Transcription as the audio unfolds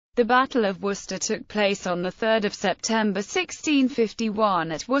The Battle of Worcester took place on 3 September 1651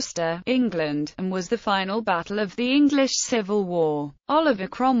 at Worcester, England, and was the final battle of the English Civil War. Oliver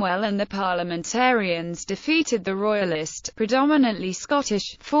Cromwell and the Parliamentarians defeated the Royalist, predominantly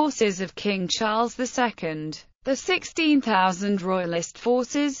Scottish, forces of King Charles II. The 16,000 Royalist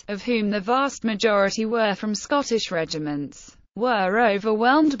forces, of whom the vast majority were from Scottish regiments, were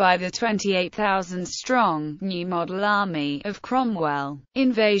overwhelmed by the 28,000-strong, new model army of Cromwell's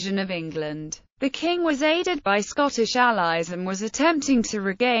invasion of England. The king was aided by Scottish allies and was attempting to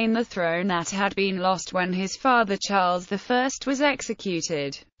regain the throne that had been lost when his father Charles I was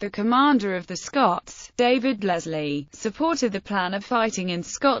executed. The commander of the Scots, David Leslie, supported the plan of fighting in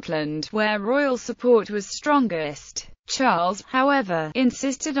Scotland, where royal support was strongest. Charles, however,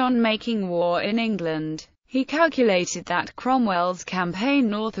 insisted on making war in England. He calculated that Cromwell's campaign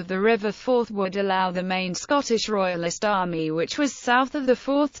north of the River Forth would allow the main Scottish Royalist army, which was south of the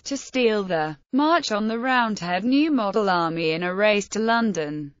Forth, to steal the march on the Roundhead new model army in a race to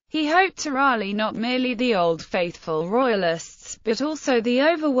London. He hoped to rally not merely the old faithful Royalists, but also the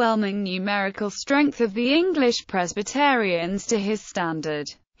overwhelming numerical strength of the English Presbyterians to his standard.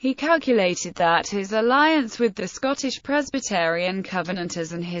 He calculated that his alliance with the Scottish Presbyterian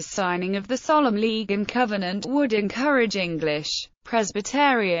Covenanters and his signing of the Solemn League and Covenant would encourage English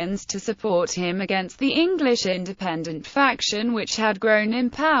Presbyterians to support him against the English independent faction which had grown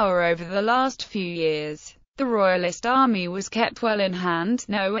in power over the last few years. The Royalist army was kept well in hand,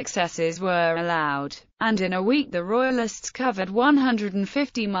 no excesses were allowed, and in a week the Royalists covered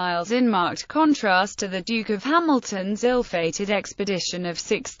 150 miles, in marked contrast to the Duke of Hamilton's ill-fated expedition of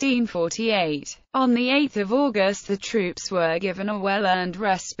 1648. On the 8th of August the troops were given a well-earned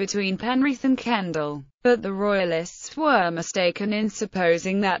rest between Penrith and Kendal, but the Royalists were mistaken in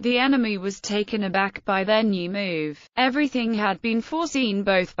supposing that the enemy was taken aback by their new move. Everything had been foreseen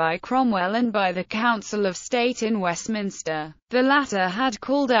both by Cromwell and by the Council of State in Westminster. The latter had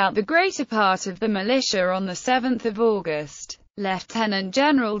called out the greater part of the militia on the 7th of August. Lieutenant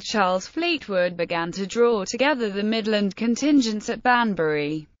General Charles Fleetwood began to draw together the Midland contingents at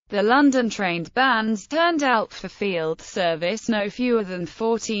Banbury. The London-trained bands turned out for field service no fewer than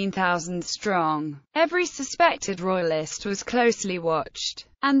 14,000 strong. Every suspected Royalist was closely watched,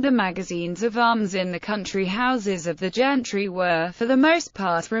 and the magazines of arms in the country houses of the gentry were, for the most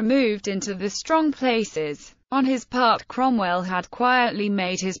part, removed into the strong places. On his part, Cromwell had quietly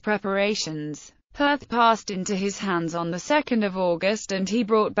made his preparations. Perth passed into his hands on the 2nd of August, and he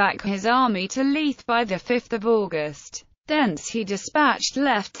brought back his army to Leith by the 5th of August. Thence he dispatched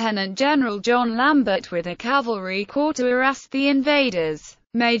Lieutenant General John Lambert with a cavalry corps to harass the invaders.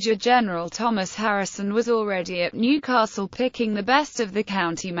 Major General Thomas Harrison was already at Newcastle picking the best of the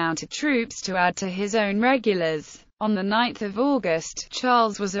county mounted troops to add to his own regulars. On the 9th of August,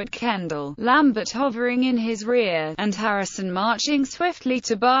 Charles was at Kendal, Lambert hovering in his rear, and Harrison marching swiftly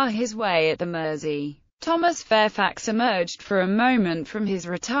to bar his way at the Mersey. Thomas Fairfax emerged for a moment from his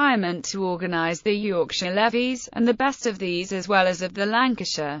retirement to organise the Yorkshire levies, and the best of these as well as of the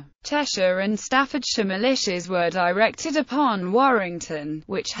Lancashire, Cheshire and Staffordshire militias were directed upon Warrington,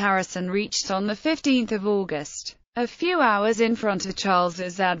 which Harrison reached on the 15th of August. A few hours in front of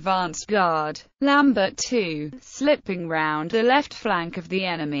Charles's advanced guard. Lambert, too, slipping round the left flank of the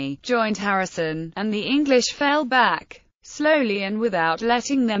enemy, joined Harrison, and the English fell back, slowly and without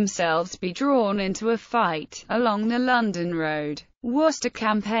letting themselves be drawn into a fight, along the London road. Worcester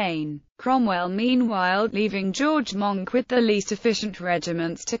campaign. Cromwell, meanwhile, leaving George Monk with the least efficient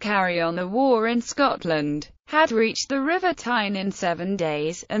regiments to carry on the war in Scotland, had reached the River Tyne in 7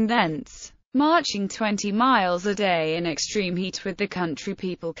 days, and thence, marching 20 miles a day in extreme heat with the country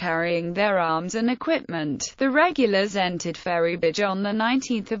people carrying their arms and equipment, the regulars entered Ferrybridge on the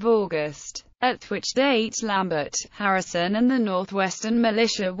 19th of August. At which date Lambert, Harrison and the northwestern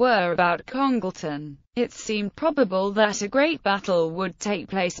militia were about Congleton. It seemed probable that a great battle would take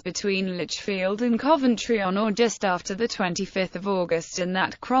place between Lichfield and Coventry on or just after the 25th of August, and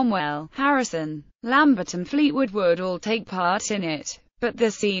that Cromwell, Harrison, Lambert and Fleetwood would all take part in it. But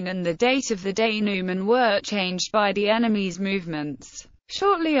the scene and the date of the denouement were changed by the enemy's movements.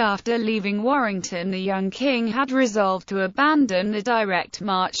 Shortly after leaving Warrington, the young king had resolved to abandon the direct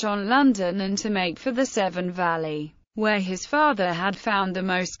march on London and to make for the Severn Valley, where his father had found the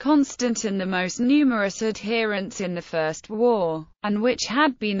most constant and the most numerous adherents in the First War, and which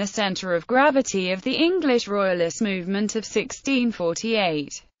had been the centre of gravity of the English Royalist movement of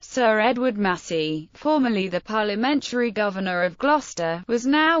 1648. Sir Edward Massey, formerly the parliamentary governor of Gloucester, was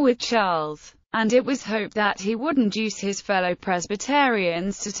now with Charles, and it was hoped that he would induce his fellow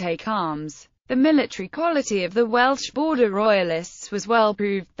Presbyterians to take arms. The military quality of the Welsh border royalists was well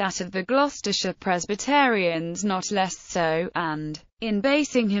proved, that of the Gloucestershire Presbyterians not less so, and, in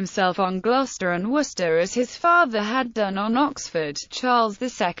basing himself on Gloucester and Worcester as his father had done on Oxford, Charles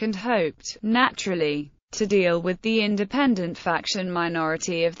II hoped, naturally, to deal with the independent faction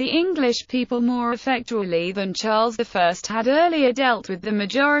minority of the English people more effectually than Charles I had earlier dealt with the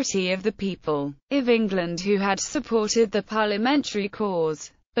majority of the people of England who had supported the parliamentary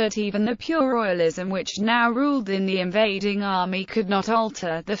cause. But even the pure royalism which now ruled in the invading army could not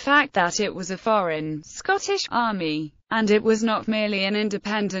alter the fact that it was a foreign, Scottish army, and it was not merely an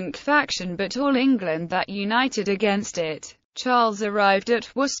independent faction but all England that united against it. Charles arrived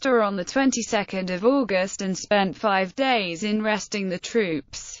at Worcester on the 22nd of August and spent 5 days in resting the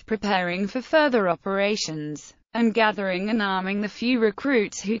troops, preparing for further operations, and gathering and arming the few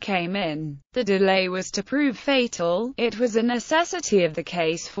recruits who came in. The delay was to prove fatal. It was a necessity of the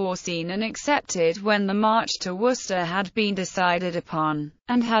case, foreseen and accepted when the march to Worcester had been decided upon,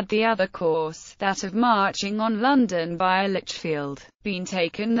 and had the other course, that of marching on London via Lichfield, been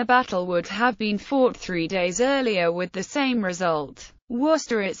taken, the battle would have been fought 3 days earlier with the same result.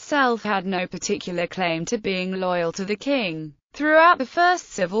 Worcester itself had no particular claim to being loyal to the king. Throughout the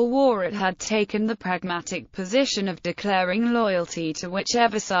First Civil War it had taken the pragmatic position of declaring loyalty to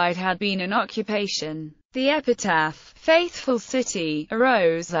whichever side had been in occupation. The epitaph, "Faithful City,"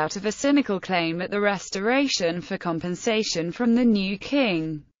 arose out of a cynical claim at the Restoration for compensation from the new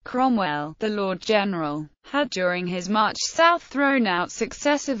king. Cromwell, the Lord General, had during his march south thrown out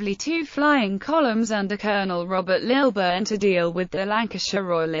successively 2 flying columns under Colonel Robert Lilburne to deal with the Lancashire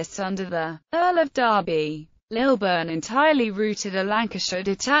Royalists under the Earl of Derby. Lilburne entirely routed a Lancashire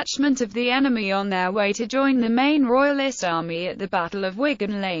detachment of the enemy on their way to join the main Royalist army at the Battle of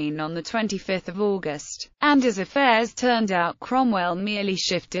Wigan Lane on the 25th of August, and as affairs turned out, Cromwell merely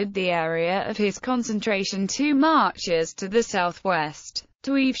shifted the area of his concentration 2 marches to the southwest,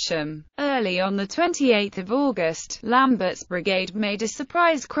 to Evesham. Early on the 28th of August, Lambert's brigade made a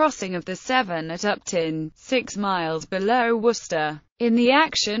surprise crossing of the Severn at Upton, 6 miles below Worcester. In the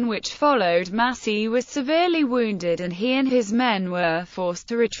action which followed, Massey was severely wounded and he and his men were forced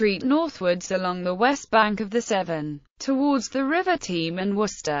to retreat northwards along the west bank of the Severn, towards the River Teme and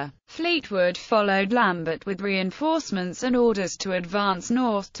Worcester. Fleetwood followed Lambert with reinforcements and orders to advance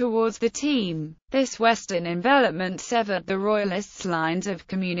north towards the Teme. This western envelopment severed the Royalists' lines of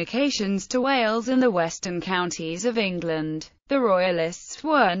communications to Wales and the western counties of England. The Royalists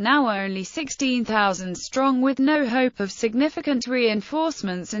were now only 16,000 strong, with no hope of significant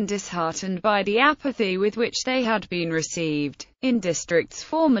reinforcements and disheartened by the apathy with which they had been received in districts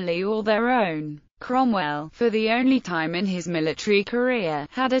formerly all their own. Cromwell, for the only time in his military career,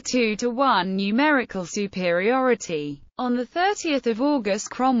 had a 2-to-1 numerical superiority. On the 30th of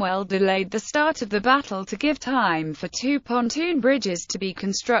August, Cromwell delayed the start of the battle to give time for 2 pontoon bridges to be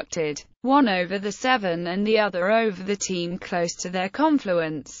constructed, one over the Severn and the other over the Teme close to their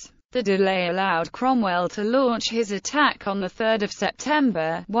confluence. The delay allowed Cromwell to launch his attack on the 3rd of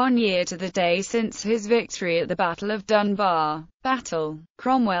September, 1 year to the day since his victory at the Battle of Dunbar.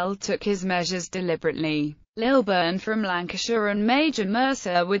 Cromwell took his measures deliberately. Lilburne from Lancashire and Major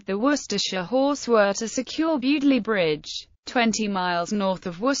Mercer with the Worcestershire horse were to secure Bewdley Bridge, 20 miles north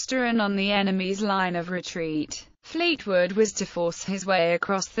of Worcester and on the enemy's line of retreat. Fleetwood was to force his way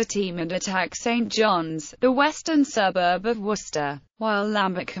across the Teme and attack St. John's, the western suburb of Worcester, while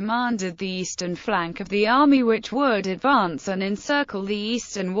Lambert commanded the eastern flank of the army which would advance and encircle the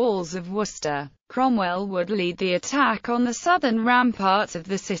eastern walls of Worcester. Cromwell would lead the attack on the southern ramparts of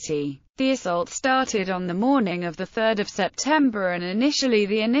the city. The assault started on the morning of the 3rd of September and initially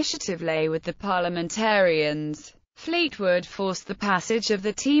the initiative lay with the parliamentarians. Fleetwood forced the passage of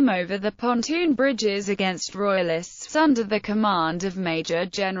the Teme over the pontoon bridges against Royalists under the command of Major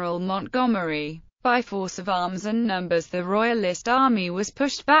General Montgomery. By force of arms and numbers, the Royalist army was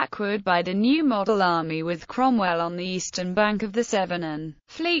pushed backward by the new model army, with Cromwell on the eastern bank of the Severn and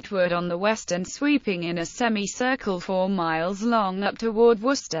Fleetwood on the western, sweeping in a semicircle 4 miles long up toward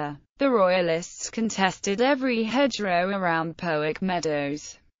Worcester. The Royalists contested every hedgerow around Powick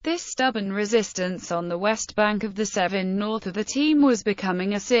Meadows. This stubborn resistance on the west bank of the Severn north of the Teme was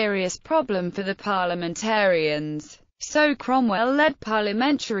becoming a serious problem for the parliamentarians. So Cromwell led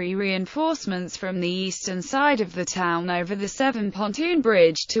parliamentary reinforcements from the eastern side of the town over the Severn pontoon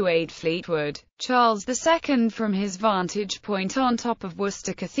bridge to aid Fleetwood. Charles II, from his vantage point on top of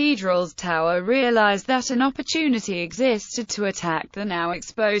Worcester Cathedral's tower, realized that an opportunity existed to attack the now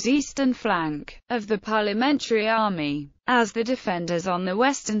exposed eastern flank of the parliamentary army. As the defenders on the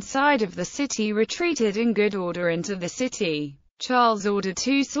western side of the city retreated in good order into the city, Charles ordered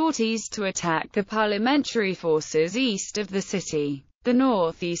two sorties to attack the parliamentary forces east of the city. The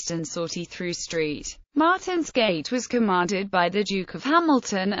northeastern sortie through Street Martin's Gate was commanded by the Duke of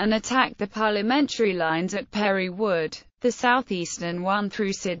Hamilton and attacked the parliamentary lines at Perry Wood. The southeastern one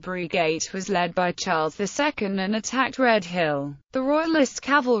through Sidbury Gate was led by Charles II and attacked Red Hill. The Royalist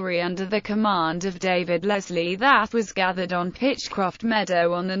cavalry under the command of David Leslie that was gathered on Pitchcroft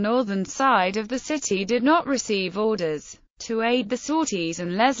Meadow on the northern side of the city did not receive orders to aid the sorties,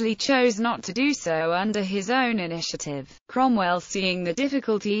 and Leslie chose not to do so under his own initiative. Cromwell, seeing the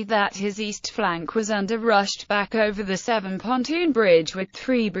difficulty that his east flank was under, rushed back over the Severn pontoon bridge with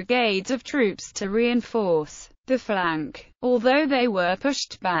 3 brigades of troops to reinforce the flank. Although they were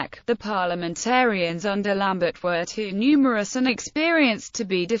pushed back, the parliamentarians under Lambert were too numerous and experienced to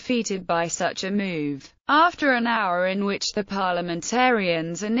be defeated by such a move. After an hour in which the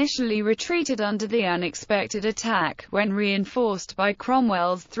parliamentarians initially retreated under the unexpected attack, when reinforced by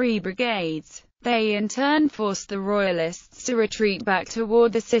Cromwell's 3 brigades, they in turn forced the Royalists to retreat back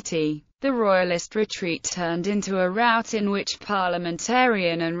toward the city. The Royalist retreat turned into a rout in which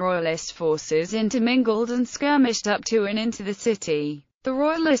parliamentarian and Royalist forces intermingled and skirmished up to and into the city. The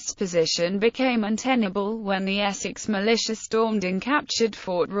Royalist position became untenable when the Essex militia stormed and captured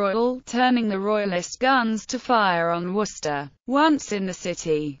Fort Royal, turning the Royalist guns to fire on Worcester. Once in the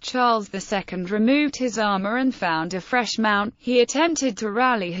city, Charles II removed his armour and found a fresh mount. He attempted to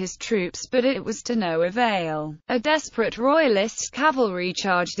rally his troops, but it was to no avail. A desperate Royalist cavalry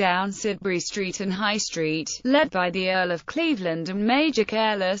charged down Sidbury Street and High Street, led by the Earl of Cleveland and Major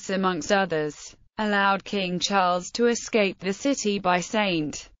Careless amongst others, allowed King Charles to escape the city by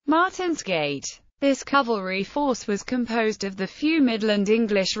St. Martin's Gate. This cavalry force was composed of the few Midland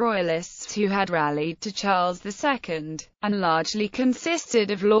English Royalists who had rallied to Charles II, and largely consisted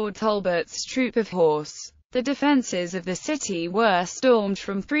of Lord Talbot's troop of horse. The defences of the city were stormed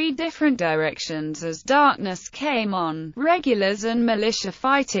from 3 different directions as darkness came on, regulars and militia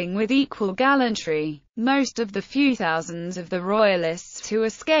fighting with equal gallantry. Most of the few thousands of the Royalists who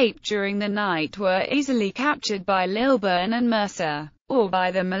escaped during the night were easily captured by Lilburne and Mercer, or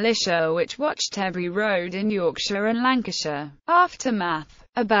by the militia which watched every road in Yorkshire and Lancashire. Aftermath: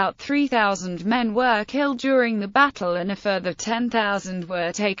 about 3,000 men were killed during the battle and a further 10,000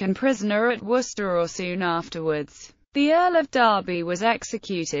 were taken prisoner at Worcester or soon afterwards. The Earl of Derby was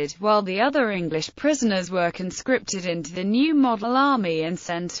executed, while the other English prisoners were conscripted into the new model army and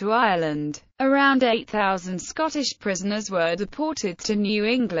sent to Ireland. Around 8,000 Scottish prisoners were deported to New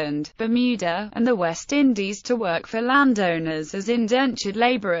England, Bermuda, and the West Indies to work for landowners as indentured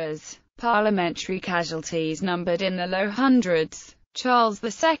labourers. Parliamentary casualties numbered in the low hundreds. Charles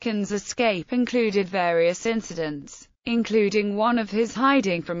II's escape included various incidents, including one of his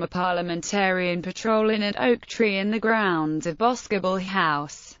hiding from a parliamentarian patrol in an oak tree in the grounds of Boscobel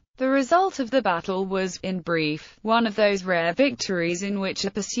House. The result of the battle was, in brief, one of those rare victories in which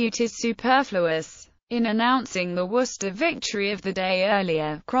a pursuit is superfluous. In announcing the Worcester victory of the day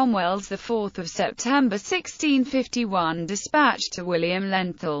earlier, Cromwell's 4 September 1651 dispatch to William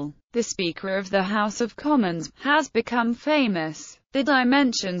Lenthal, the Speaker of the House of Commons, has become famous. The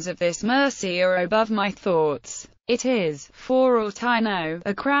dimensions of this mercy are above my thoughts. It is, for aught I know,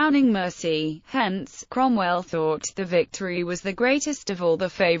 a crowning mercy. Hence, Cromwell thought the victory was the greatest of all the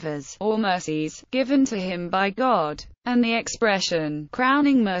favours, or mercies, given to him by God, and the expression,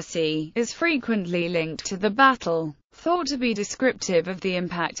 crowning mercy, is frequently linked to the battle, thought to be descriptive of the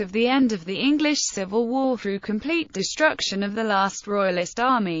impact of the end of the English Civil War through complete destruction of the last Royalist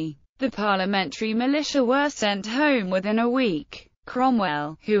army. The parliamentary militia were sent home within a week.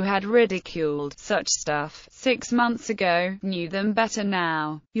 Cromwell, who had ridiculed such stuff 6 months ago, knew them better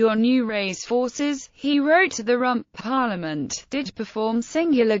now. Your new race forces, he wrote to the Rump Parliament, did perform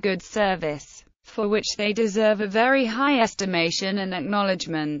singular good service, for which they deserve a very high estimation and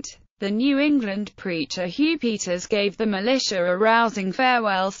acknowledgment. The New England preacher Hugh Peters gave the militia a rousing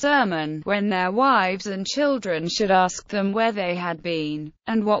farewell sermon, when their wives and children should ask them where they had been,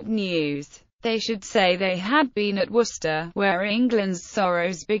 and what news. They should say they had been at Worcester, where England's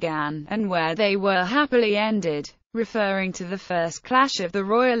sorrows began, and where they were happily ended, referring to the first clash of the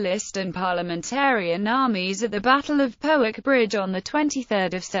Royalist and Parliamentarian armies at the Battle of Powick Bridge on the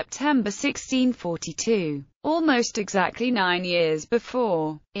 23rd of September 1642, almost exactly 9 years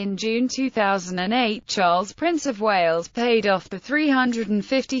before. In June 2008, Charles, Prince of Wales, paid off the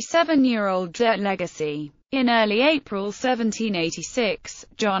 357-year-old debt legacy. In early April 1786,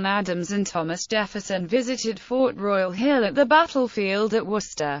 John Adams and Thomas Jefferson visited Fort Royal Hill at the battlefield at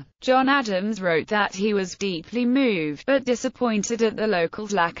Worcester. John Adams wrote that he was deeply moved, but disappointed at the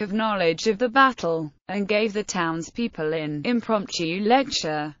locals' lack of knowledge of the battle, and gave the townspeople an impromptu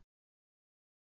lecture.